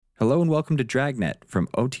Hello and welcome to Dragnet from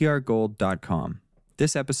OTRGold.com.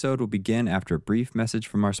 This episode will begin after a brief message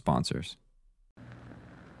from our sponsors.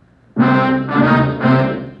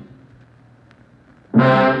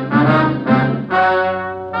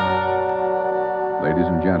 Ladies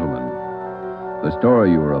and gentlemen, the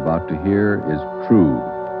story you are about to hear is true.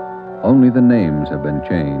 Only the names have been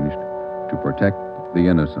changed to protect the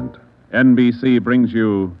innocent. NBC brings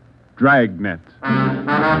you Dragnet.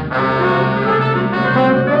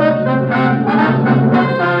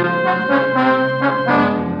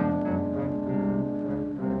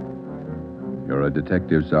 You're a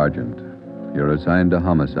detective sergeant. You're assigned to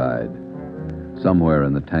homicide. Somewhere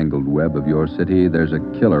in the tangled web of your city, there's a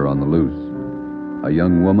killer on the loose. A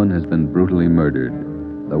young woman has been brutally murdered.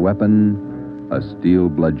 The weapon, a steel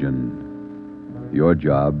bludgeon. Your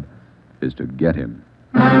job is to get him.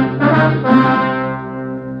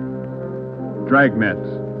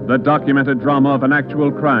 Dragnet, the documented drama of an actual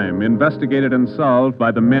crime, investigated and solved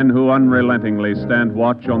by the men who unrelentingly stand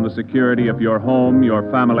watch on the security of your home, your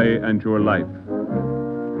family, and your life.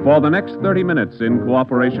 For the next 30 minutes, in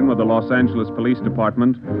cooperation with the Los Angeles Police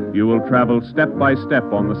Department, you will travel step by step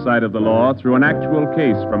on the side of the law through an actual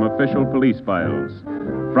case from official police files.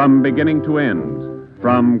 From beginning to end,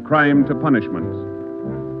 from crime to punishment.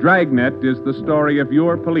 Dragnet is the story of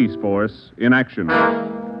your police force in action.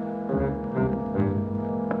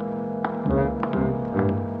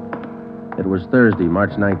 It was Thursday,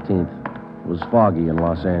 March 19th. It was foggy in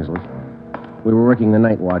Los Angeles. We were working the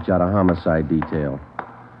night watch out of homicide detail.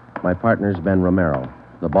 My partner's Ben Romero.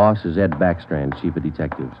 The boss is Ed Backstrand, chief of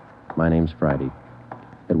detectives. My name's Friday.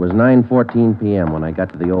 It was 9:14 p.m. when I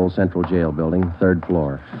got to the old Central Jail building, third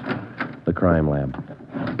floor. The crime lab.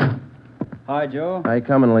 Hi, Joe. Hi,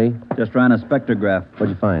 coming, Lee. Just ran a spectrograph. What'd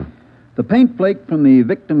you find? The paint flake from the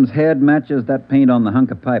victim's head matches that paint on the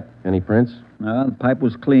hunk of pipe. Any prints? The pipe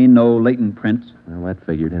was clean, no latent prints. Well, that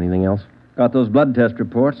figured. Anything else? Got those blood test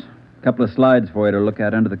reports. A couple of slides for you to look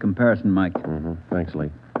at under the comparison mic. Mm-hmm. Thanks,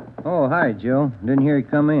 Lee. Oh, hi, Joe. Didn't hear you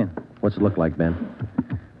come in. What's it look like, Ben?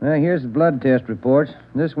 Well, here's the blood test reports.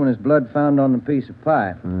 This one is blood found on the piece of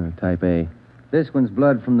pipe. Type A. This one's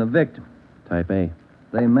blood from the victim. Type A.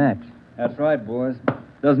 They match. That's right, boys.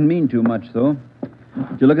 Doesn't mean too much, though.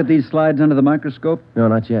 Did you look at these slides under the microscope? No,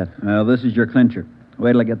 not yet. Well, this is your clincher.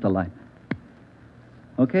 Wait till I get the light.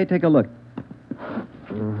 Okay, take a look.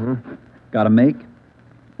 Mm-hmm. Got a make?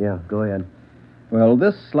 Yeah, go ahead. Well,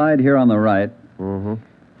 this slide here on the right, Mm-hmm.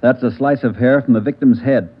 that's a slice of hair from the victim's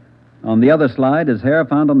head. On the other slide is hair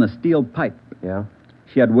found on the steel pipe. Yeah?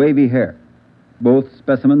 She had wavy hair. Both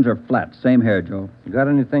specimens are flat. Same hair, Joe. You got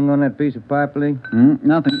anything on that piece of pipe, Lee?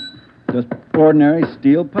 Nothing. Just ordinary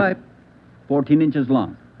steel pipe. 14 inches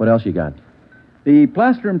long. What else you got? The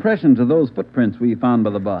plaster impressions of those footprints we found by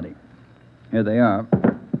the body. Here they are.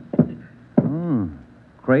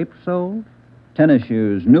 Crepe soles? Tennis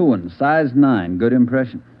shoes, new ones, size 9. Good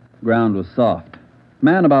impression. Ground was soft.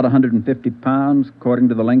 Man about 150 pounds, according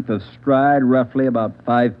to the length of stride, roughly about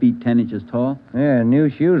 5 feet 10 inches tall. Yeah, new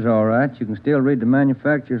shoes, all right. You can still read the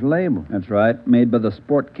manufacturer's label. That's right. Made by the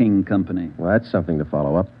Sport King Company. Well, that's something to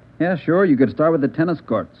follow up. Yeah, sure. You could start with the tennis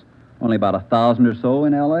courts. Only about 1,000 or so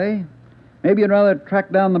in L.A. Maybe you'd rather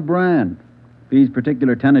track down the brand. These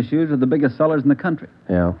particular tennis shoes are the biggest sellers in the country.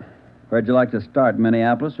 Yeah. Where'd you like to start,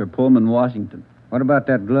 Minneapolis or Pullman, Washington? What about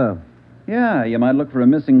that glove? Yeah, you might look for a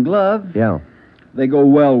missing glove. Yeah. They go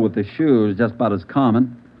well with the shoes, just about as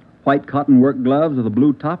common. White cotton work gloves with a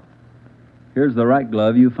blue top. Here's the right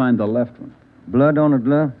glove. You find the left one. Blood on a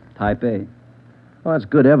glove? Type A. Well, that's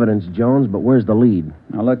good evidence, Jones, but where's the lead?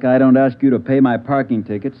 Now, look, I don't ask you to pay my parking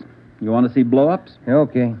tickets. You want to see blow-ups?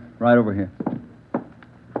 Okay. Right over here.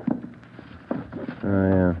 Oh,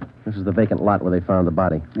 yeah. This is the vacant lot where they found the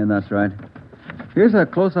body. Yeah, that's right. Here's a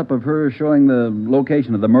close-up of her showing the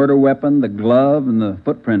location of the murder weapon, the glove, and the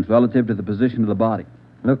footprints relative to the position of the body.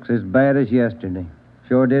 Looks as bad as yesterday.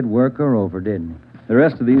 Sure did work her over, didn't he? The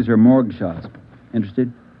rest of these are morgue shots.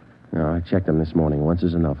 Interested? No, I checked them this morning. Once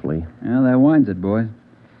is enough, Lee. Yeah, that winds it, boys.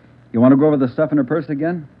 You want to go over the stuff in her purse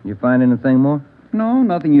again? You find anything more? No,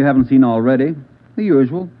 nothing you haven't seen already. The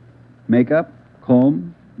usual. Makeup,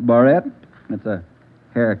 comb, barrette. That's a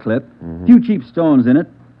hair clip. Mm-hmm. Few cheap stones in it.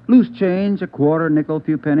 Loose change, a quarter, nickel,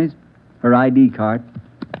 few pennies. Her ID card.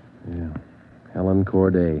 Yeah. Helen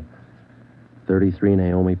Corday. 33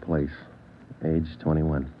 Naomi Place. Age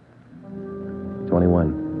 21.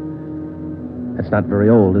 21. That's not very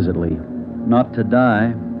old, is it, Lee? Not to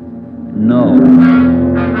die. No.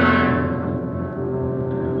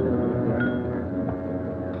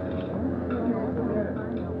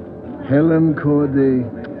 Helen Corday,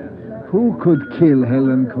 Who could kill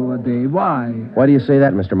Helen Corday? Why? Why do you say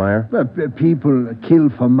that, Mr. Meyer? Well, people kill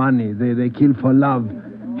for money. They kill for love.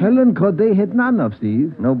 Helen Corday had none of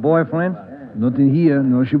these. No boyfriend? Not in here.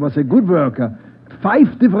 No, she was a good worker.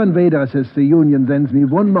 5 different waitresses the union sends me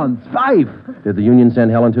 1 month. 5! Did the union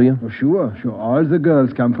send Helen to you? Oh, sure. All the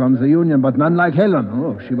girls come from the union, but none like Helen.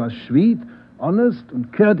 Oh, she was sweet, honest,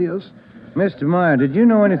 and courteous. Mr. Meyer, did you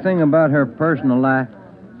know anything about her personal life?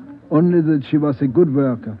 Only that she was a good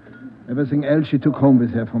worker. Everything else she took home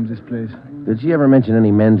with her from this place. Did she ever mention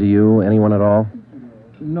any men to you? Anyone at all?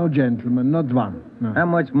 No gentleman, not one. No. How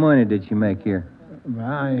much money did she make here? Well,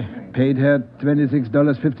 I paid her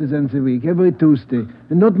 $26.50 a week, every Tuesday.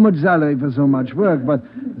 And not much salary for so much work, but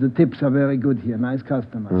the tips are very good here. Nice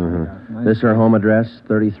customers. Mm-hmm. Nice. This her home address,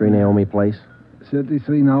 33 Naomi Place?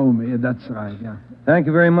 33 Naomi, yeah, that's right, yeah. Thank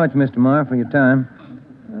you very much, Mr. Meyer, for your time.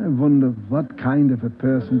 I wonder what kind of a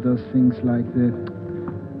person does things like that.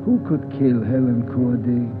 Who could kill Helen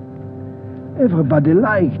Corday? Everybody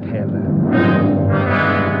liked Helen.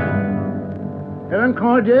 Helen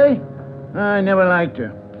Corday? I never liked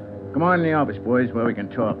her. Come on in the office, boys, where we can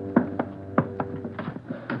talk.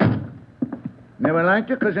 Never liked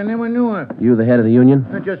her because I never knew her. You the head of the union?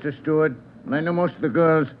 Not just a steward. I know most of the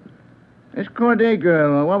girls. This Corday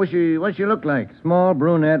girl, what'd she look like? Small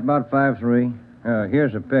brunette, about 5'3".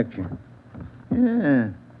 Here's a picture. Yeah.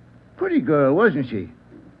 Pretty girl, wasn't she?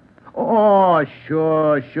 Oh,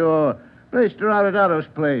 sure. Placed her out at Otto's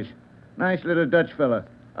place. Nice little Dutch fella.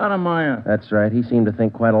 Otto Meyer. That's right. He seemed to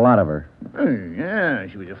think quite a lot of her. Yeah,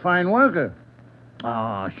 she was a fine worker.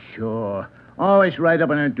 Oh, sure. Always right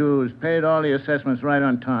up on her dues. Paid all the assessments right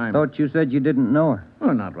on time. Thought you said you didn't know her.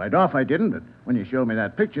 Well, not right off, I didn't, but when you showed me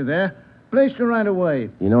that picture there, placed her right away.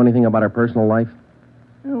 You know anything about her personal life?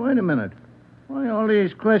 Hey, wait a minute. Why all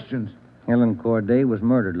these questions? Helen Corday was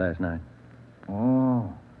murdered last night.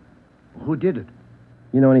 Oh. Who did it?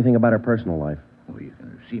 You know anything about her personal life? Well, you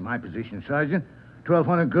can see my position, Sergeant.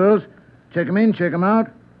 1,200 girls. Check 'em in, check 'em out.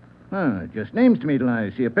 Just names to me till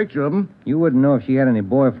I see a picture of 'em. You wouldn't know if she had any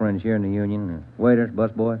boyfriends here in the union? Waiters,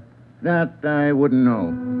 busboy? That I wouldn't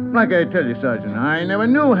know. Like I tell you, Sergeant, I never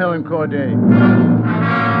knew Helen Corday.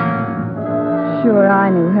 Sure, I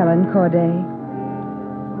knew Helen Corday.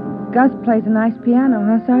 Gus plays a nice piano,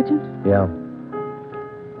 huh, Sergeant? Yeah.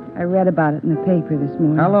 I read about it in the paper this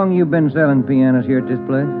morning. How long you been selling pianos here at this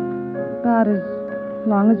place? About as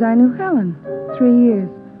long as I knew Helen. 3 years.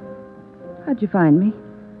 How'd you find me?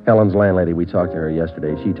 Helen's landlady, we talked to her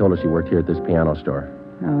yesterday. She told us she worked here at this piano store.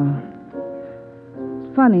 Oh.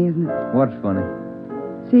 It's funny, isn't it? What's funny?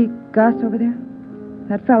 See Gus over there?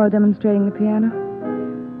 That fellow demonstrating the piano?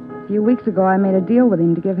 A few weeks ago, I made a deal with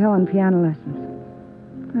him to give Helen piano lessons.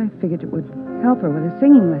 I figured it would help her with her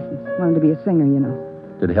singing lessons. Wanted to be a singer, you know.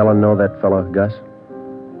 Did Helen know that fellow, Gus?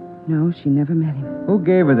 No, she never met him. Who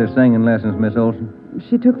gave her the singing lessons, Miss Olson?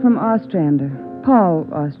 She took from Ostrander. Paul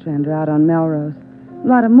Ostrander out on Melrose. A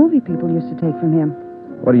lot of movie people used to take from him.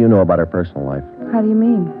 What do you know about her personal life? How do you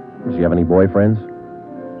mean? Does she have any boyfriends?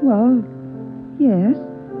 Well, yes.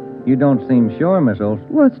 You don't seem sure, Miss Olson.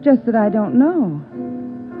 Well, it's just that I don't know.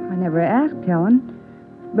 I never asked Helen.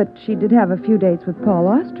 But she did have a few dates with Paul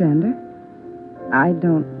Ostrander. I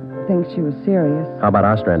don't think she was serious. How about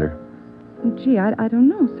Ostrander? Gee, I don't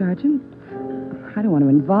know, Sergeant. I don't want to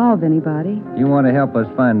involve anybody. You want to help us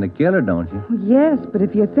find the killer, don't you? Yes, but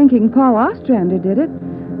if you're thinking Paul Ostrander did it,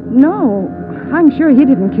 no, I'm sure he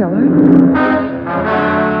didn't kill her.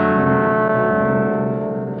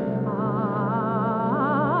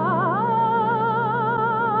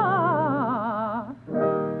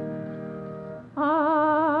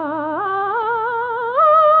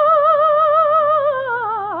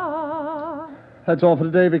 That's all for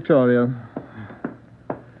today, Victoria.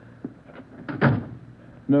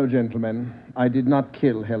 No, gentlemen. I did not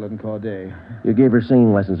kill Helen Corday. You gave her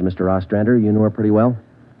singing lessons, Mr. Ostrander. You knew her pretty well?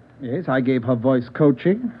 Yes, I gave her voice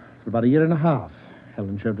coaching for about 1.5 years.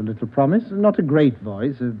 Helen showed a little promise. Not a great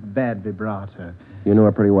voice, a bad vibrato. You knew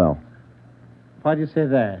her pretty well? Why do you say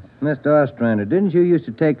that? Mr. Ostrander, didn't you used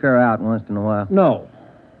to take her out once in a while? No,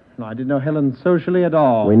 I didn't know Helen socially at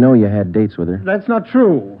all. We know you had dates with her. That's not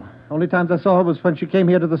true. Only times I saw her was when she came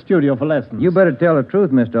here to the studio for lessons. You better tell the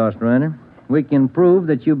truth, Mr. Ostrander. We can prove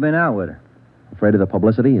that you've been out with her. Afraid of the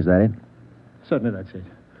publicity, is that it? Certainly that's it.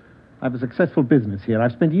 I have a successful business here.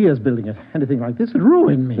 I've spent years building it. Anything like this would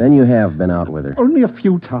ruin me. Then you have been out with her. Only a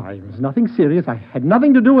few times. Nothing serious. I had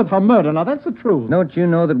nothing to do with her murder. Now, that's the truth. Don't you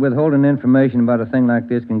know that withholding information about a thing like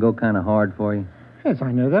this can go kind of hard for you? Yes,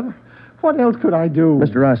 I know that. What else could I do?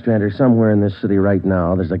 Mr. Ostrander, somewhere in this city right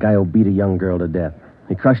now, there's a guy who beat a young girl to death.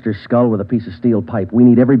 He crushed her skull with a piece of steel pipe. We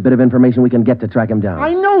need every bit of information we can get to track him down.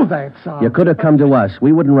 I know that, Sergeant. You could have come to us.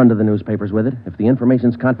 We wouldn't run to the newspapers with it. If the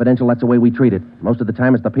information's confidential, that's the way we treat it. Most of the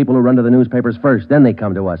time, it's the people who run to the newspapers first. Then they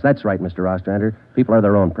come to us. That's right, Mr. Ostrander. People are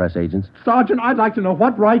their own press agents. Sergeant, I'd like to know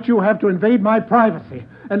what right you have to invade my privacy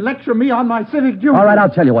and lecture me on my civic duty. All right, I'll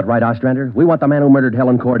tell you what right, Ostrander. We want the man who murdered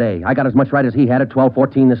Helen Corday. I got as much right as he had at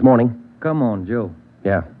 12:14 this morning. Come on, Joe.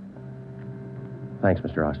 Yeah. Thanks,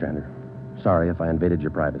 Mr. Ostrander. Sorry if I invaded your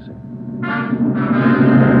privacy.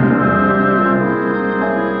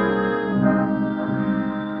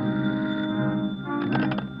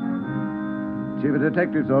 Chief of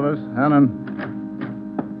Detectives Office,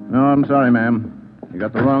 Hannon. No, I'm sorry, ma'am. You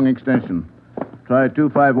got the wrong extension. Try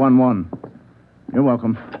 2511. You're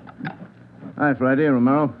welcome. Hi, Friday,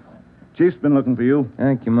 Romero. Chief's been looking for you.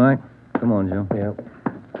 Thank you, Mike. Come on, Joe. Yeah.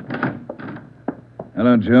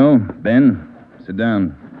 Hello, Joe. Ben. Sit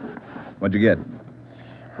down. What'd you get?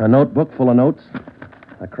 A notebook full of notes.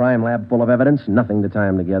 A crime lab full of evidence. Nothing to tie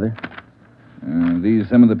them together. These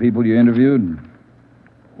some of the people you interviewed?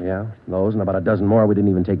 Yeah, those and about a dozen more we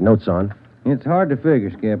didn't even take notes on. It's hard to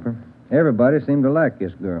figure, Skipper. Everybody seemed to like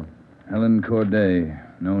this girl. Helen Corday.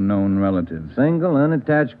 No known relatives. Single,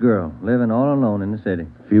 unattached girl, living all alone in the city.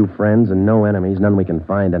 Few friends and no enemies. None we can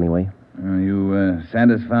find anyway. Are you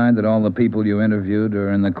satisfied that all the people you interviewed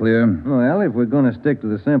are in the clear? Well, if we're going to stick to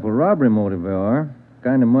the simple robbery motive, we are. The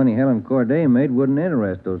kind of money Helen Corday made wouldn't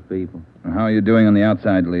interest those people. How are you doing on the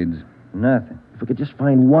outside leads? Nothing. If we could just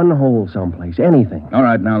find one hole someplace, anything. All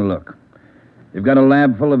right, now look. You've got a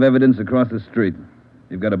lab full of evidence across the street.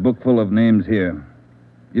 You've got a book full of names here.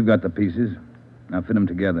 You've got the pieces. Now fit them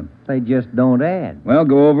together. They just don't add. Well,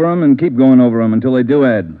 go over them and keep going over them until they do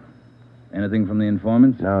add. Anything from the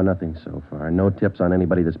informants? No, nothing so far. No tips on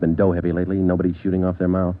anybody that's been dough-heavy lately. Nobody shooting off their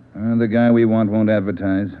mouth. The guy we want won't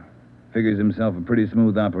advertise. Figures himself a pretty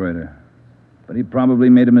smooth operator. But he probably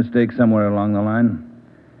made a mistake somewhere along the line.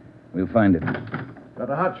 We'll find it. Got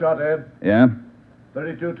a hot shot, Ed. Yeah?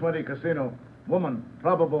 3220 Casino. Woman,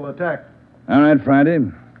 probable attack. All right, Friday.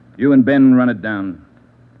 You and Ben run it down.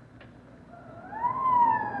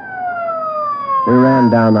 We ran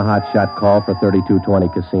down the hot shot call for 3220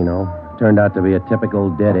 Casino. Turned out to be a typical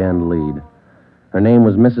dead-end lead. Her name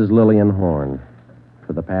was Mrs. Lillian Horn.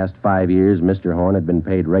 For the past 5 years, Mr. Horn had been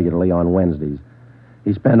paid regularly on Wednesdays.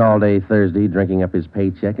 He spent all day Thursday drinking up his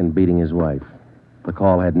paycheck and beating his wife. The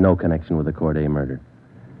call had no connection with the Corday murder.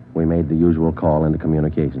 We made the usual call into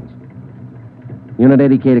communications. Unit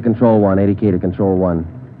 80K to Control 1, 80K to Control 1.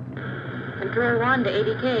 Control 1 to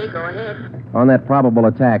 80K, go ahead. On that probable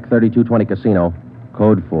attack, 3220 Casino,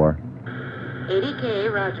 code 4.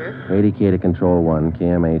 80K, roger. 80K to Control 1,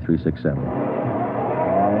 KMA 367.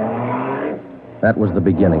 That was the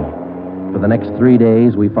beginning. For the next 3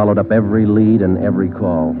 days, we followed up every lead and every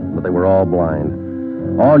call, but they were all blind.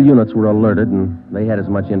 All units were alerted, and they had as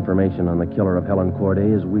much information on the killer of Helen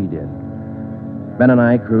Corday as we did. Ben and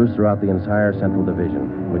I cruised throughout the entire Central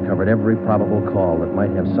Division. We covered every probable call that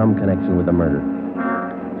might have some connection with the murder.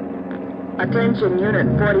 Attention, Unit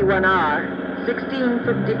 41R.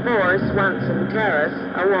 1654 Swanson Terrace,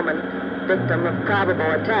 a woman, victim of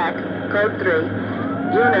probable attack, code 3.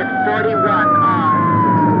 Unit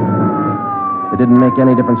 41R. It didn't make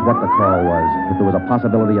any difference what the call was. If there was a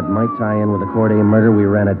possibility it might tie in with the Corday murder, we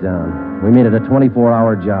ran it down. We made it a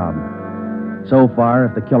 24-hour job. So far,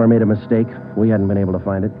 if the killer made a mistake, we hadn't been able to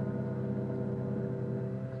find it.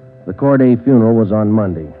 The Corday funeral was on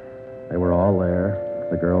Monday. They were all there.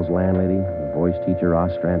 The girl's landlady, the voice teacher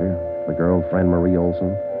Ostrander, the girlfriend Marie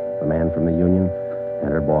Olson, the man from the union,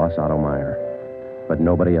 and her boss Otto Meyer. But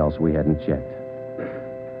nobody else we hadn't checked.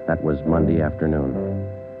 That was Monday afternoon.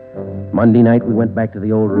 Monday night, we went back to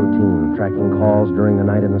the old routine, tracking calls during the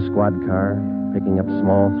night in the squad car, picking up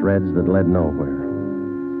small threads that led nowhere.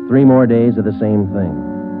 3 more days of the same thing.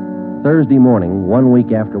 Thursday morning, 1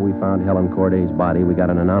 week after we found Helen Corday's body, we got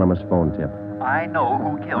an anonymous phone tip. I know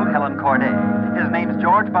who killed Helen Corday. His name's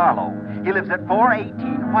George Barlow. He lives at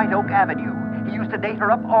 418 White Oak Avenue. He used to date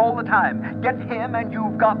her up all the time. Get him and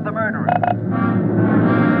you've got the murderer.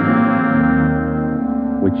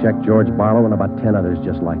 We checked George Barlow and about 10 others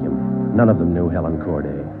just like him. None of them knew Helen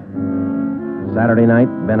Corday. Saturday night,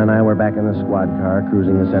 Ben and I were back in the squad car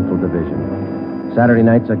cruising the Central Division. Saturday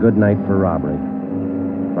night's a good night for robbery.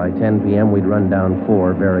 By 10 p.m., we'd run down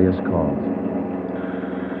 4 various calls.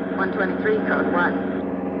 123, code 1.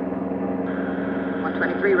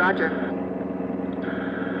 123, roger.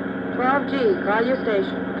 12G, call your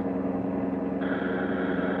station.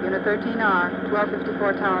 Unit 13R,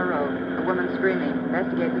 1254 Tower Road. A woman screaming.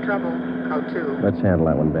 Investigate the trouble. Code 2. Let's handle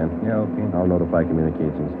that one, Ben. Yeah, okay. I'll notify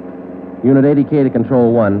communications. Unit 80K to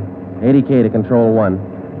Control 1. 80K to Control 1.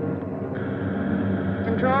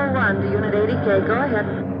 Control 1 to Unit 80K. Go ahead.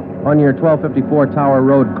 On your 1254 Tower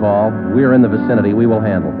Road call, we're in the vicinity. We will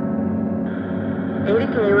handle.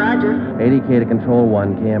 80K, roger. 80K to Control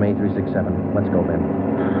 1, KMA 367. Let's go, Ben.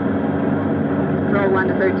 Control 1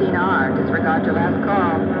 to 13R. Disregard your last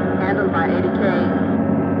call. Handled by 80K.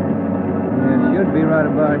 Yeah, it should be right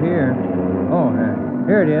about here. Oh,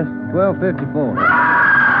 here it is. 1254.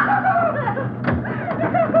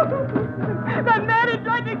 That man, he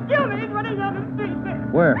tried to kill me. He's running down the street there.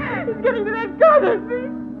 Where? He's getting to that corner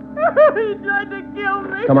street. He tried to kill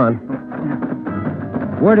me. Come on.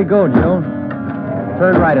 Where'd he go, Joe?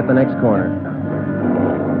 Turn right at the next corner.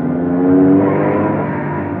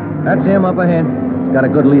 That's him up ahead. He's got a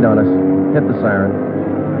good lead on us. Hit the siren.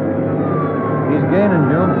 He's gaining,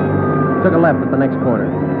 Joe. Took a left at the next corner.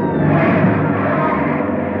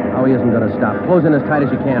 Oh, he isn't going to stop. Close in as tight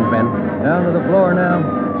as you can, Ben. Down to the floor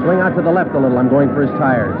now. Swing out to the left a little. I'm going for his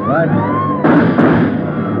tires. Right.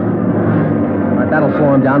 All right, that'll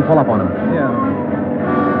slow him down. Pull up on him. Yeah.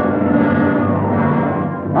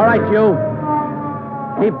 All right, you.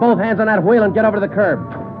 Keep both hands on that wheel and get over to the curb.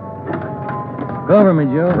 Cover me,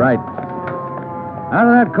 Joe. Right. Out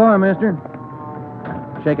of that car, mister.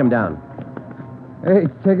 Shake him down. Hey,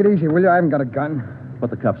 take it easy, will you? I haven't got a gun. Put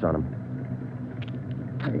the cuffs on him.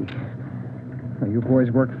 Hey, well, you boys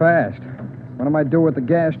work fast. What am I do with the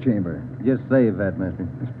gas chamber? Just save that, mister.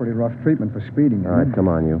 It's pretty rough treatment for speeding. All right, come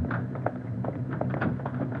on, you.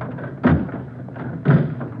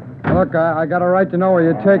 Look, I got a right to know where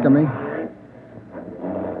you're taking me.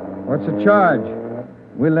 What's the charge?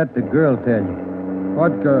 We'll let the girl tell you.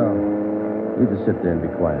 What girl? You just sit there and be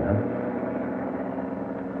quiet, huh?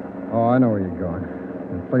 Oh, I know where you're going.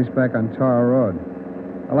 The place back on Tar Road.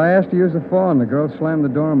 Well, I asked to use the phone. The girl slammed the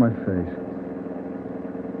door in my face.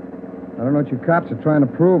 I don't know what you cops are trying to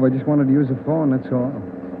prove. I just wanted to use the phone, that's all.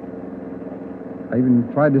 I even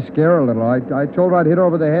tried to scare her a little. I told her I'd hit her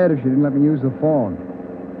over the head if she didn't let me use the phone.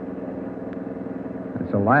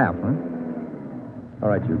 It's a laugh, huh? All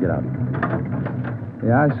right, you, get out.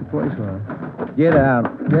 Yeah, I suppose so. Get out.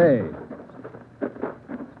 Hey.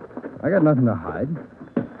 I got nothing to hide.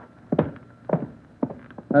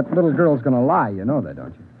 That little girl's gonna lie. You know that,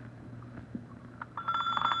 don't you?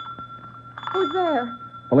 Who's there?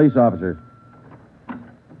 Police officer.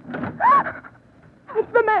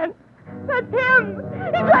 That's the man. That's him.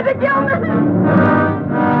 He tried to kill me.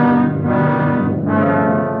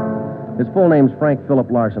 His full name's Frank Philip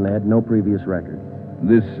Larson, Ed. No previous record.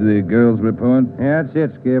 This the girl's report? Yeah, that's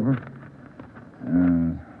it, Skipper.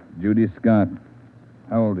 Judy Scott.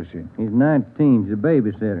 How old is she? He's 19. She's a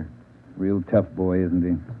babysitter. Real tough boy, isn't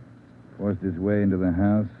he? Forced his way into the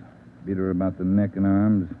house, beat her about the neck and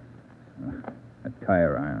arms. A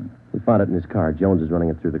tire iron. We found it in his car. Jones is running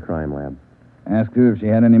it through the crime lab. Asked her if she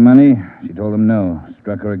had any money. She told him no.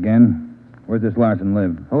 Struck her again. Where's this Larson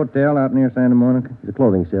live? Hotel out near Santa Monica. He's a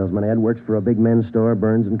clothing salesman, Ed. Works for a big men's store,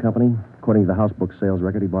 Burns and Company. According to the house book sales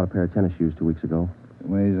record, he bought a pair of tennis shoes 2 weeks ago.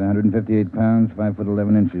 Weighs 158 pounds, 5 foot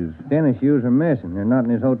 11 inches. Tennis shoes are missing. They're not in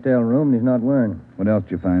his hotel room, and he's not wearing them. What else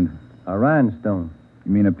did you find? A rhinestone.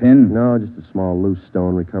 You mean a pin? No, just a small loose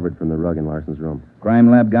stone recovered from the rug in Larson's room. Crime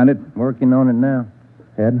lab got it? Working on it now.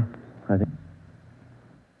 Ed, I think...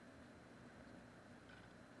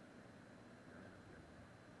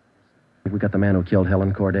 We got the man who killed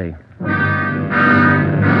Helen Corday.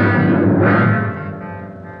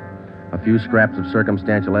 A few scraps of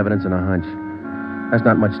circumstantial evidence and a hunch. That's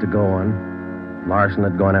not much to go on. Larson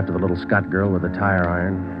had gone after the little Scott girl with a tire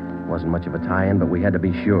iron. Wasn't much of a tie-in, but we had to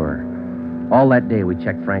be sure. All that day, we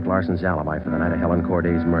checked Frank Larson's alibi for the night of Helen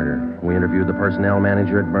Corday's murder. We interviewed the personnel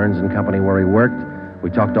manager at Burns and Company where he worked. We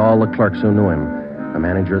talked to all the clerks who knew him, the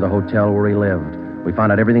manager of the hotel where he lived. We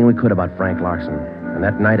found out everything we could about Frank Larson. And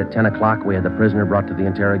that night at 10 o'clock, we had the prisoner brought to the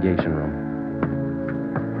interrogation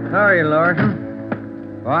room. How are you,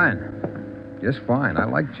 Larson? Fine. Just fine. I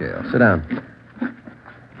like jail. Sit down.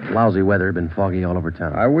 Lousy weather, been foggy all over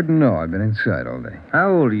town. I wouldn't know. I've been inside all day.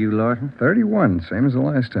 How old are you, Larson? 31, same as the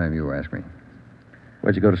last time you asked me.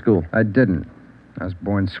 Where'd you go to school? I didn't. I was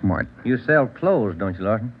born smart. You sell clothes, don't you,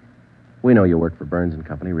 Larson? We know you work for Burns and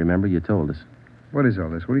Company. Remember, you told us. What is all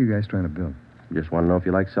this? What are you guys trying to build? Just want to know if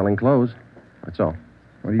you like selling clothes. That's all.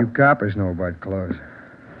 What do you coppers know about clothes?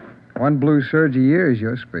 One blue serge a year is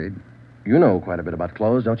your speed. You know quite a bit about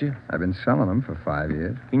clothes, don't you? I've been selling them for 5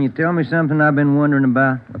 years. Can you tell me something I've been wondering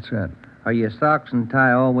about? What's that? Are your socks and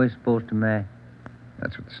tie always supposed to match?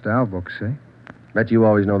 That's what the style books say. Bet you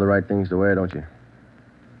always know the right things to wear, don't you?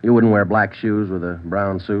 You wouldn't wear black shoes with a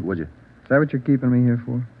brown suit, would you? Is that what you're keeping me here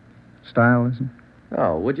for? Style, isn't it?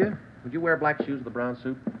 Oh, would you? Would you wear black shoes with a brown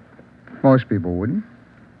suit? Most people wouldn't.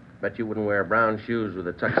 Bet you wouldn't wear brown shoes with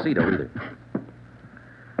a tuxedo either.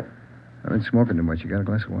 I've been smoking too much. You got a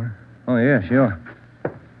glass of water? Oh, yeah, sure.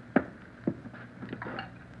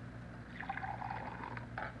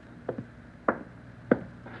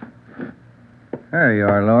 There you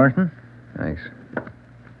are, Larson. Thanks.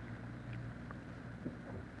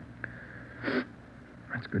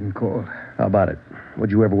 That's good and cold. How about it?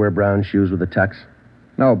 Would you ever wear brown shoes with a tux?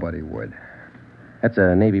 Nobody would. That's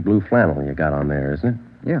a navy blue flannel you got on there, isn't it?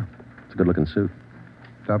 Yeah. It's a good-looking suit.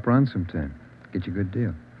 Stop around sometime. Get you a good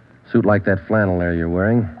deal. Suit like that flannel there you're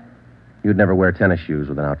wearing, you'd never wear tennis shoes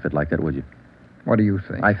with an outfit like that, would you? What do you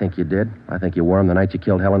think? I think you did. I think you wore them the night you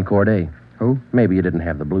killed Helen Corday. Who? Maybe you didn't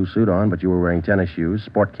have the blue suit on, but you were wearing tennis shoes,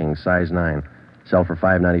 Sport King, size 9. Sell for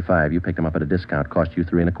 $5.95. You picked them up at a discount. Cost you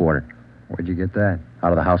 $3.25. Where'd you get that?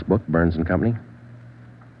 Out of the house book, Burns and Company.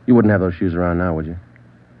 You wouldn't have those shoes around now, would you?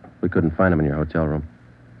 We couldn't find them in your hotel room.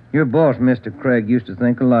 Your boss, Mr. Craig, used to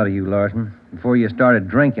think a lot of you, Larson. Before you started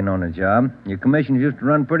drinking on the job, your commissions used to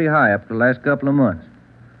run pretty high up the last couple of months.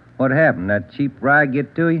 What happened? That cheap rye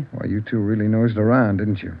get to you? Well, you two really nosed around,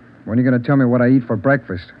 didn't you? When are you going to tell me what I eat for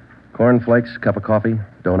breakfast? Cornflakes, cup of coffee,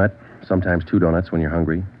 donut, sometimes 2 donuts when you're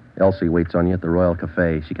hungry. Elsie waits on you at the Royal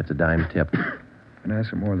Cafe. She gets a dime tip. Can I have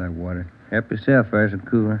some more of that water? Help yourself, there's a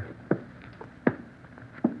cooler.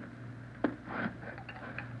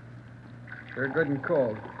 They're good and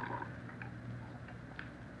cold.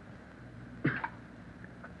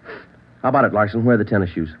 How about it, Larson? Where are the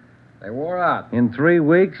tennis shoes? They wore out. In 3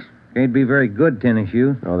 weeks? Can't be very good tennis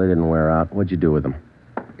shoes. No, they didn't wear out. What'd you do with them?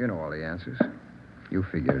 You know all the answers. You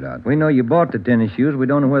figure it out. We know you bought the tennis shoes. We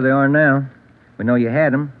don't know where they are now. We know you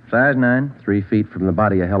had them, size 9. 3 feet from the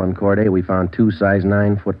body of Helen Corday, we found 2 size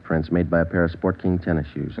 9 footprints made by a pair of Sport King tennis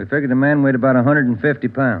shoes. We figured the man weighed about 150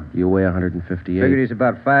 pounds. You weigh 158. Figured he's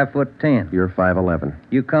about 5'10". You're 5'11".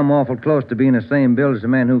 You come awful close to being the same build as the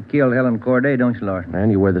man who killed Helen Corday, don't you, Larson?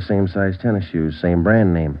 And you wear the same size tennis shoes, same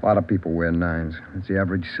brand name. A lot of people wear 9s. It's the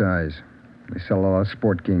average size. They sell a lot of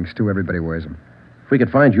Sport Kings, too. Everybody wears them. If we could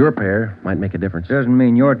find your pair, might make a difference. Doesn't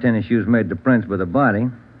mean your tennis shoes made the prints with the body.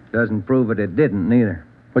 Doesn't prove it didn't, neither.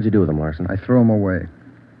 What'd you do with them, Larson? I threw them away.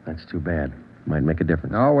 That's too bad. Might make a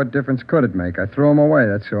difference. No, what difference could it make? I threw them away,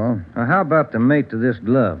 that's all. Now, how about the mate to this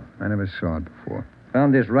glove? I never saw it before.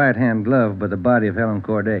 Found this right-hand glove by the body of Helen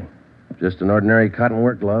Corday. Just an ordinary cotton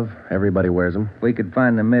work glove. Everybody wears them. If we could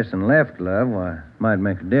find the missing left glove, why, it might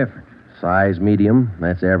make a difference. Size medium.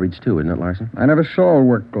 That's average, too, isn't it, Larson? I never saw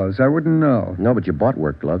work gloves. I wouldn't know. No, but you bought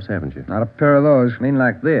work gloves, haven't you? Not a pair of those. Mean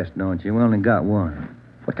like this, don't you? We only got one.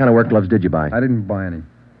 What kind of work gloves did you buy? I didn't buy any.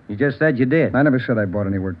 You just said you did. I never said I bought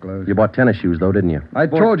any work gloves. You bought tennis shoes, though, didn't you? I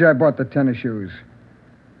told you I bought the tennis shoes.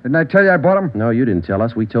 Didn't I tell you I bought them? No, you didn't tell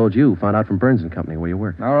us. We told you. Found out from Burns and Company where you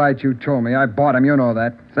worked. All right, you told me. I bought them. You know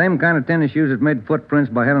that. Same kind of tennis shoes that made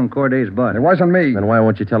footprints by Helen Corday's body. It wasn't me. Then why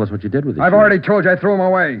won't you tell us what you did with them? I've already told you I threw them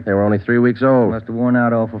away. They were only 3 weeks old. Must have worn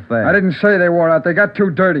out awful fast. I didn't say they wore out. They got too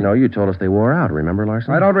dirty. No, you told us they wore out. Remember,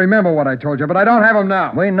 Larson? I don't remember what I told you, but I don't have them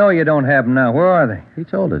now. We know you don't have them now. Where are they? He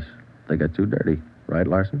told us. They got too dirty. Right,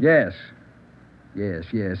 Larson? Yes.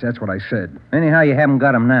 Yes, that's what I said. Anyhow, you haven't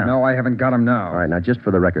got them now. No, I haven't got them now. All right, now, just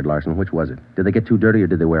for the record, Larson, which was it? Did they get too dirty or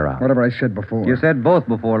did they wear out? Whatever I said before. You said both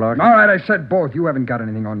before, Larson. All right, I said both. You haven't got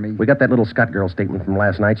anything on me. We got that little Scott girl statement from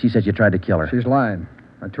last night. She says you tried to kill her. She's lying.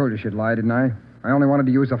 I told you she'd lie, didn't I? I only wanted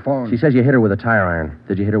to use the phone. She says you hit her with a tire iron.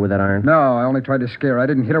 Did you hit her with that iron? No, I only tried to scare her. I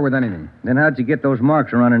didn't hit her with anything. Then how'd you get those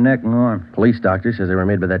marks around her neck and arm? Police doctor says they were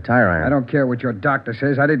made by that tire iron. I don't care what your doctor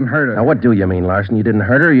says. I didn't hurt her. Now, what do you mean, Larson? You didn't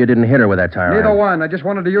hurt her or you didn't hit her with that tire iron? Neither one. I just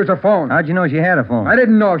wanted to use her phone. How'd you know she had a phone? I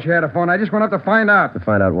didn't know if she had a phone. I just went up to find out. To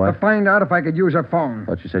find out what? To find out if I could use her phone.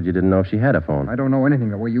 Thought you said you didn't know if she had a phone. I don't know anything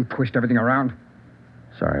the way you twist everything around.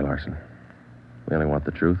 Sorry, Larson. We only want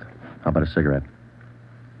the truth. How about a cigarette?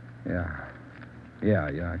 Yeah,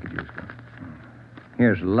 I could use one.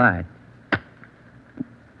 Here's the light.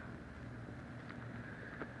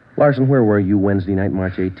 Larson, where were you Wednesday night,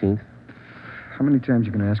 March 18th? How many times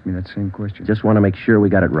you going to ask me that same question? Just want to make sure we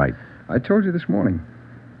got it right. I told you this morning.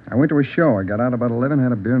 I went to a show. I got out about 11,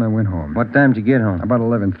 had a beer, and I went home. What time did you get home? About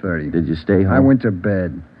 11:30. Did you stay home? I went to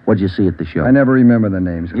bed. What'd you see at the show? I never remember the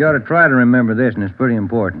names. You ought to try to remember this, and it's pretty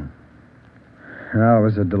important. Oh, it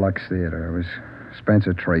was a deluxe theater. It was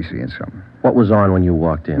Spencer Tracy and something. What was on when you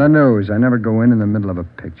walked in? The news. I never go in the middle of a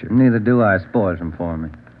picture. Neither do I. Spoils them for me.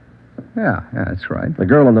 Yeah, that's right. The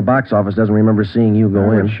girl in the box office doesn't remember seeing you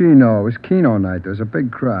go in. What'd she know? It was Keno night. There was a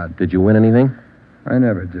big crowd. Did you win anything? I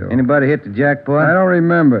never do. Anybody hit the jackpot? I don't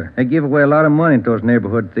remember. They give away a lot of money at those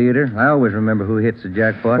neighborhood theaters. I always remember who hits the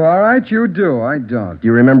jackpot. Well, all right, you do. I don't. Do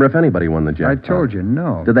you remember if anybody won the I jackpot? told you,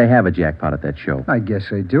 no. Did they have a jackpot at that show? I guess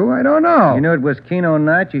they do. I don't know. You know it was Keno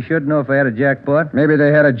night. You should know if they had a jackpot. Maybe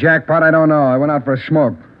they had a jackpot. I don't know. I went out for a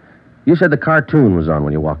smoke. You said the cartoon was on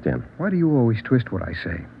when you walked in. Why do you always twist what I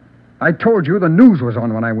say? I told you the news was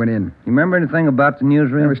on when I went in. You remember anything about the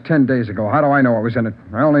newsreel? It was 10 days ago. How do I know what was in it?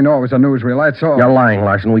 I only know it was a newsreel, that's all. You're lying,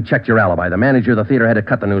 Larson. We checked your alibi. The manager of the theater had to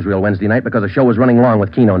cut the newsreel Wednesday night because the show was running long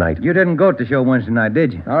with Keno night. You didn't go to the show Wednesday night,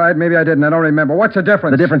 did you? All right, maybe I didn't. I don't remember. What's the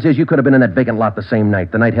difference? The difference is you could have been in that vacant lot the same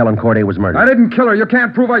night, the night Helen Corday was murdered. I didn't kill her. You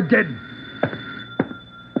can't prove I did.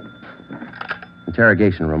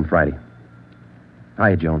 Interrogation room, Friday.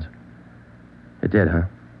 Hiya, Jones. It did, huh?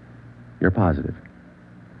 You're positive.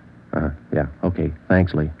 Yeah, okay.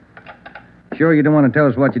 Thanks, Lee. Sure you don't want to tell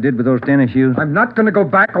us what you did with those tennis shoes? I'm not going to go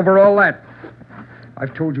back over all that.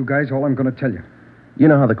 I've told you guys all I'm going to tell you. You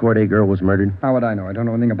know how the Corday girl was murdered? How would I know? I don't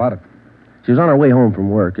know anything about it. She was on her way home from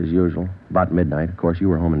work, as usual, about midnight. Of course, you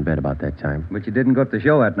were home in bed about that time. But you didn't go to the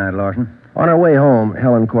show that night, Larson. On her way home,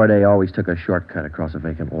 Helen Corday always took a shortcut across a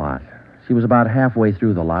vacant lot. She was about halfway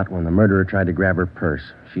through the lot when the murderer tried to grab her purse.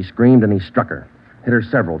 She screamed and he struck her. Hit her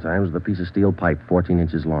several times with a piece of steel pipe 14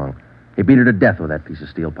 inches long. He beat her to death with that piece of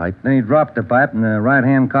steel pipe. Then he dropped the pipe in the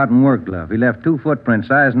right-hand cotton work glove. He left 2 footprints,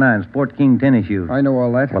 size 9, Sport King tennis shoes. I know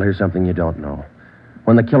all that. Well, here's something you don't know.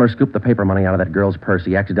 When the killer scooped the paper money out of that girl's purse,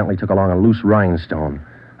 he accidentally took along a loose rhinestone.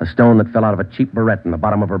 A stone that fell out of a cheap barrette in the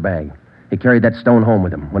bottom of her bag. He carried that stone home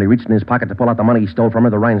with him. When he reached in his pocket to pull out the money he stole from her,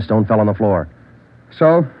 the rhinestone fell on the floor.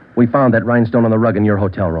 So? We found that rhinestone on the rug in your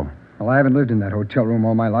hotel room. Well, I haven't lived in that hotel room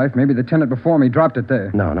all my life. Maybe the tenant before me dropped it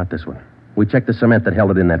there. No, not this one. We checked the cement that held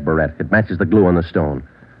it in that barrette. It matches the glue on the stone.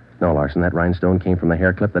 No, Larson, that rhinestone came from the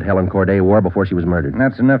hair clip that Helen Corday wore before she was murdered. And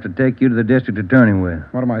that's enough to take you to the district attorney with.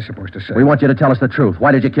 What am I supposed to say? We want you to tell us the truth.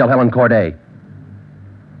 Why did you kill Helen Corday?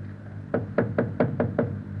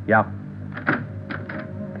 Yeah.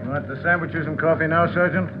 You want the sandwiches and coffee now,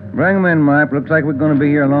 Sergeant? Bring them in, Mike. Looks like we're going to be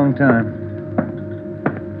here a long time.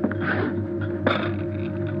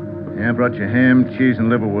 Yeah, I brought you ham, cheese, and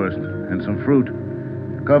liverwurst, and some fruit.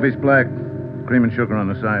 Coffee's black, cream and sugar on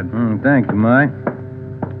the side. Thank you, Mike.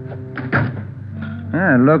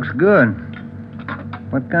 Ah, it looks good.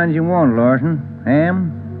 What kind you want, Larson?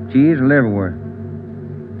 Ham, cheese, or liverwurst?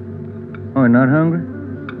 Oh, you're not hungry?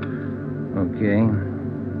 Okay.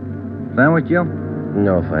 Sandwich, Joe?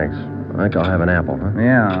 No, thanks. I think I'll have an apple, huh?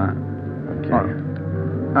 Yeah. Okay.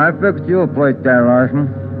 I fixed you a plate there, Larson.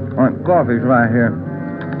 Coffee's right here.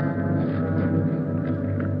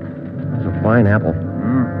 It's a fine apple.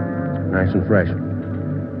 Nice and fresh.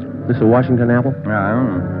 This a Washington apple? Yeah, I don't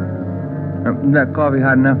know. Is that coffee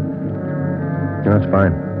hot enough? No, it's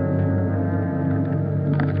fine.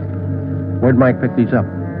 Where'd Mike pick these up?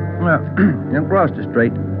 Well, across the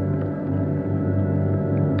street.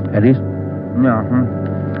 Eddie's? Yeah,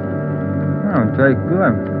 Oh, it tastes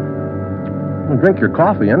good. Well, drink your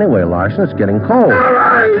coffee anyway, Larson. It's getting cold. All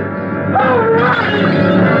right!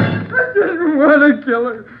 I didn't want to kill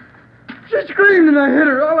her. She screamed and I hit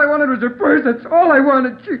her. All I wanted was her purse. That's all I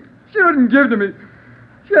wanted. She wouldn't give to me.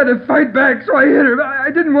 She had to fight back, so I hit her. I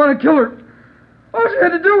didn't want to kill her. All she had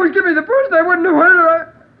to do was give me the purse and I wouldn't have hurt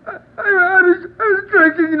her. I was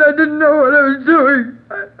drinking and I didn't know what I was doing.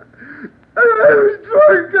 I was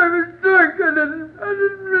drunk. I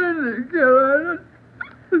didn't mean to kill her.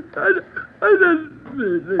 I didn't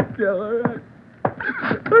mean to kill her.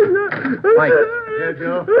 Mike. Yeah,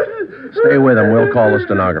 Joe? Stay with him. We'll call the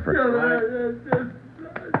stenographer.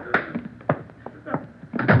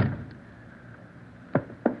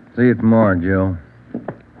 See you tomorrow, Joe.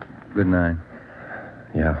 Good night.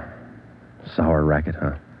 Yeah. Sour racket,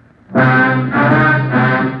 huh?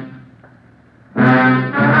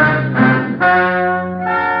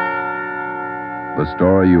 The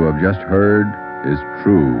story you have just heard is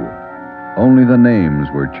true. Only the names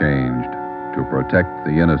were changed to protect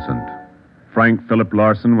the innocent. Frank Philip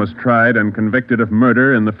Larson was tried and convicted of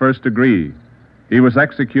murder in the first degree. He was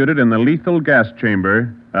executed in the lethal gas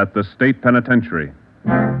chamber at the state penitentiary.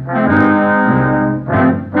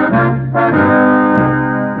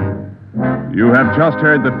 You have just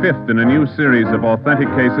heard the fifth in a new series of authentic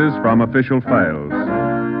cases from official files.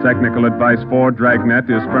 Technical advice for Dragnet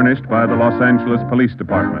is furnished by the Los Angeles Police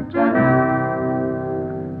Department.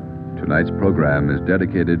 Tonight's program is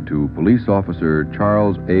dedicated to Police Officer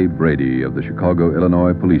Charles A. Brady of the Chicago,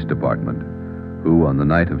 Illinois Police Department, who on the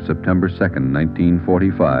night of September 2nd,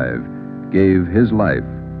 1945, gave his life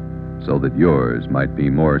so that yours might be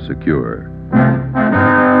more secure.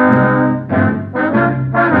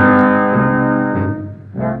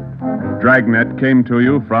 Dragnet came to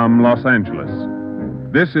you from Los Angeles.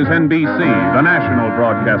 This is NBC, the national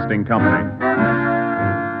broadcasting company.